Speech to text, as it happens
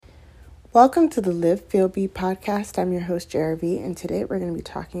Welcome to the Live, Feel, Be podcast. I'm your host, Jeremy, and today we're going to be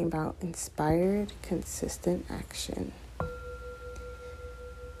talking about inspired, consistent action.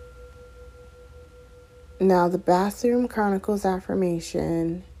 Now, the Bathroom Chronicles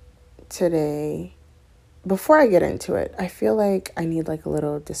affirmation today, before I get into it, I feel like I need like a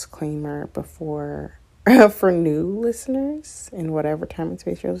little disclaimer before for new listeners in whatever time and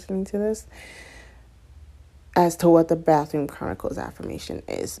space you're listening to this, as to what the Bathroom Chronicles affirmation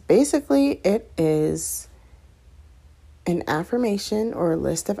is. Basically, it is an affirmation or a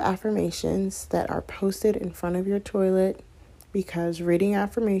list of affirmations that are posted in front of your toilet, because reading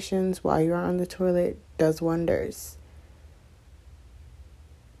affirmations while you're on the toilet does wonders.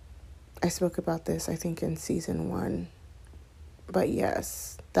 I spoke about this, I think, in season 1. But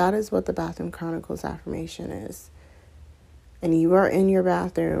yes, that is what the Bathroom Chronicles affirmation is. And you are in your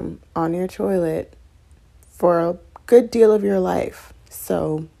bathroom on your toilet for a good deal of your life.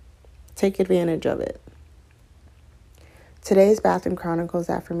 So take advantage of it. Today's Bathroom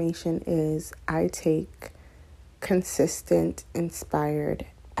Chronicles affirmation is, I take consistent, inspired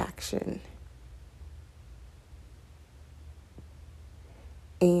action.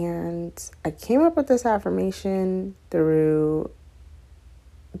 And I came up with this affirmation through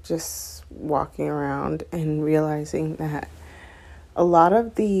just walking around and realizing that a lot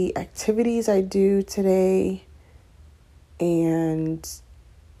of the activities I do today and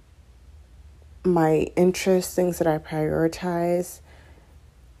my interests, things that I prioritize,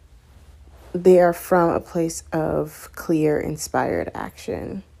 they are from a place of clear, inspired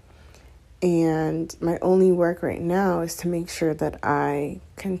action. And my only work right now is to make sure that I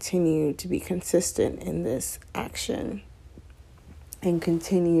continue to be consistent in this action and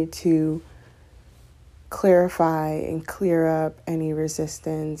continue to clarify and clear up any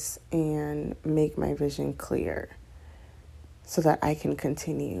resistance and make my vision clear so that I can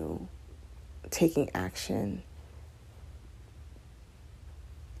continue taking action.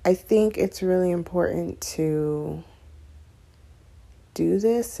 I think it's really important to do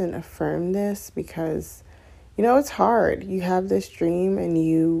this and affirm this because, it's hard. You have this dream and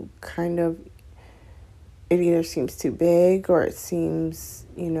you it either seems too big or it seems,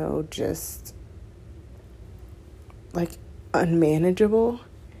 just like unmanageable.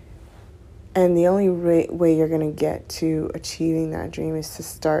 And the only way you're going to get to achieving that dream is to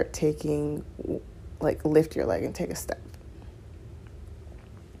start lift your leg and take a step.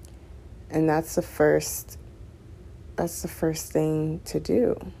 And that's the first thing to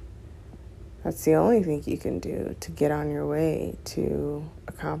do. That's the only thing you can do to get on your way to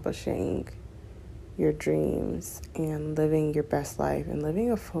accomplishing your dreams and living your best life and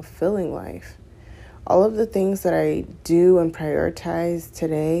living a fulfilling life. All of the things that I do and prioritize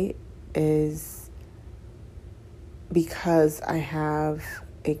today is because I have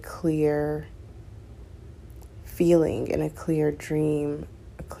a clear feeling and a clear dream,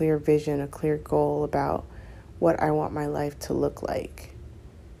 a clear vision, a clear goal about what I want my life to look like.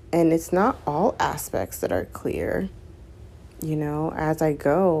 And it's not all aspects that are clear. As I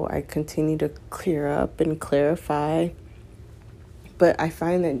go, I continue to clear up and clarify. But I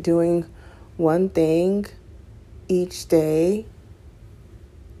find that doing one thing each day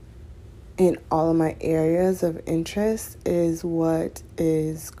in all of my areas of interest is what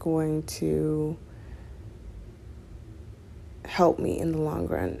is going to help me in the long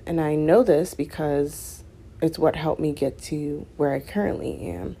run. And I know this because it's what helped me get to where I currently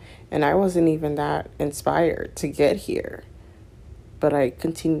am. And I wasn't even that inspired to get here. But I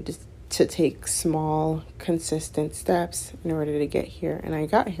continued to take small, consistent steps in order to get here. And I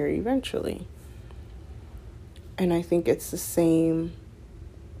got here eventually. And I think it's the same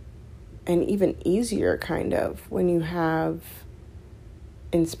and even easier kind of when you have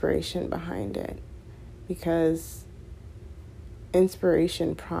inspiration behind it. Because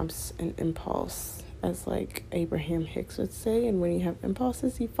inspiration prompts an impulse, as like Abraham Hicks would say. And when you have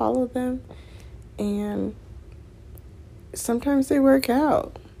impulses, you follow them. And sometimes they work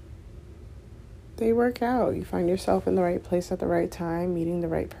out. You find yourself in the right place at the right time, meeting the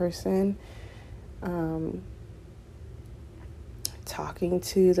right person, talking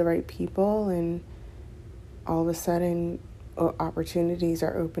to the right people, and all of a sudden opportunities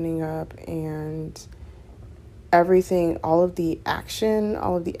are opening up, and everything, all of the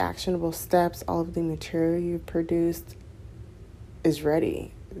actionable steps, all of the material you've produced is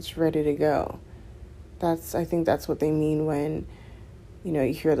ready. It's ready to go. I think that's what they mean when, you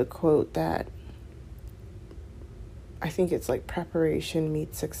hear the quote that, I think it's like preparation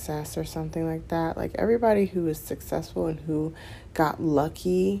meets success or something like that. Like everybody who is successful and who got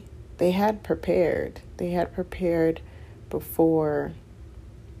lucky, they had prepared. They had prepared before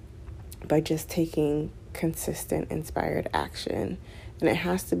by just taking consistent, inspired action. And it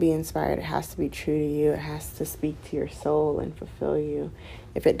has to be inspired. It has to be true to you. It has to speak to your soul and fulfill you.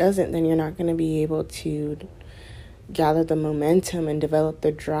 If it doesn't, then you're not going to be able to gather the momentum and develop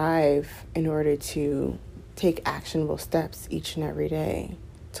the drive in order to take actionable steps each and every day,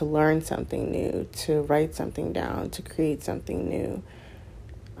 to learn something new, to write something down, to create something new.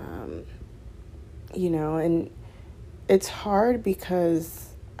 And it's hard because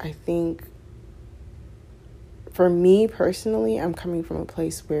I think for me personally, I'm coming from a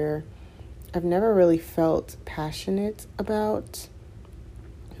place where I've never really felt passionate about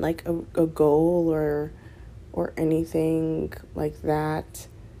like a goal or anything like that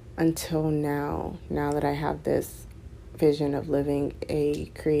until now that I have this vision of living a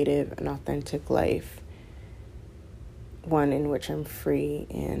creative and authentic life, one in which I'm free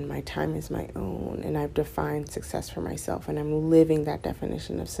and my time is my own, and I've defined success for myself, and I'm living that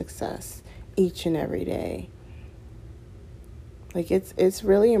definition of success each and every day. Like it's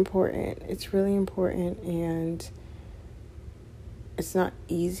really important. It's really important, and it's not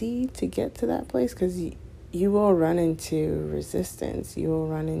easy to get to that place because you will run into resistance. You will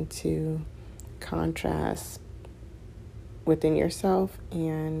run into contrast within yourself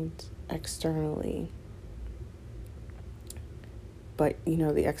and externally. But,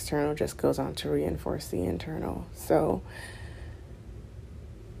 the external just goes on to reinforce the internal. So,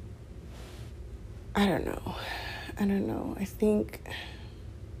 I don't know. I think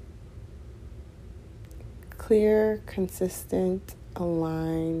clear, consistent,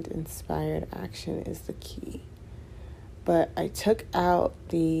 aligned, inspired action is the key. But I took out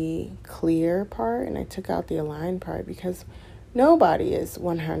the clear part and I took out the aligned part because nobody is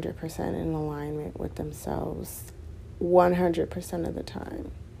 100% in alignment with themselves 100% of the time.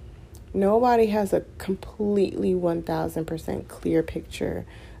 Nobody has a completely 1000% clear picture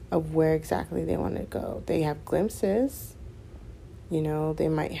of where exactly they want to go. They have glimpses, they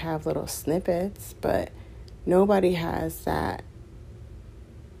might have little snippets, but nobody has that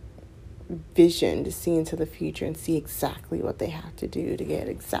vision to see into the future and see exactly what they have to do to get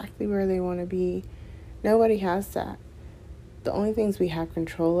exactly where they want to be. Nobody has that. The only things we have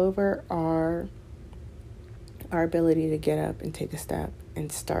control over are our ability to get up and take a step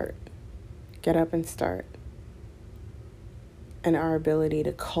and start. Get up and start. And our ability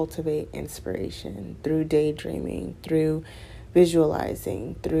to cultivate inspiration through daydreaming, through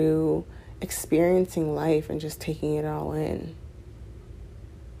visualizing, through experiencing life and just taking it all in.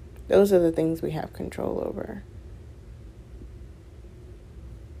 Those are the things we have control over.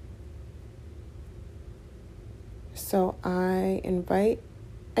 So I invite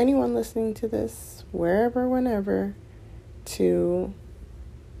anyone listening to this, wherever, whenever, to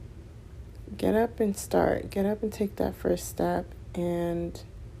get up and start. Get up and take that first step. And,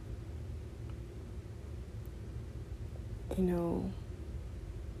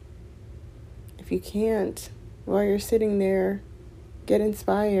 if you can't, while you're sitting there, get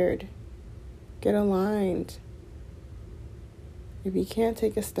inspired. Get aligned. If you can't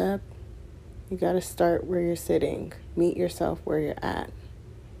take a step, you got to start where you're sitting. Meet yourself where you're at.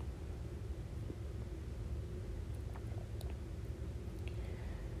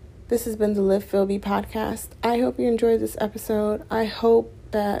 This has been the Live Feel Be podcast. I hope you enjoyed this episode. I hope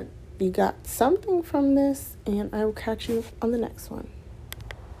that you got something from this, and I will catch you on the next one.